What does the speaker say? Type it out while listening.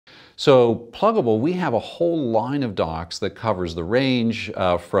So Plugable, we have a whole line of docks that covers the range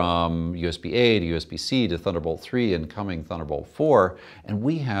from USB-A to USB-C to Thunderbolt 3 and coming Thunderbolt 4. And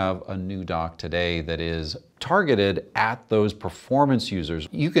we have a new dock today that is targeted at those performance users.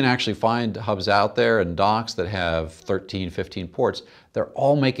 You can actually find hubs out there and docks that have 13, 15 ports. They're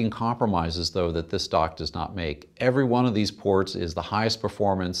all making compromises though that this dock does not make. Every one of these ports is the highest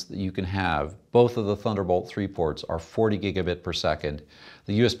performance that you can have. Both of the Thunderbolt 3 ports are 40 gigabit per second.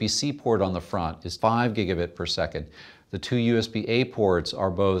 The USB-C port on the front is 5 gigabit per second. The two USB-A ports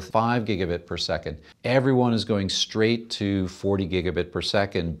are both 5 gigabit per second. Everyone is going straight to 40 gigabit per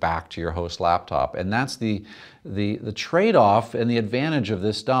second back to your host laptop. And that's the trade-off and the advantage of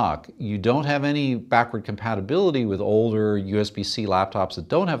this dock. You don't have any backward compatibility with older USB-C laptops that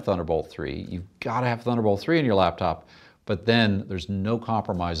don't have Thunderbolt 3. You've got to have Thunderbolt 3 in your laptop. But then there's no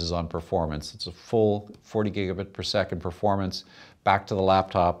compromises on performance. It's a full 40 gigabit per second performance back to the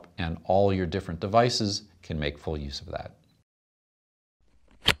laptop, and all your different devices can make full use of that.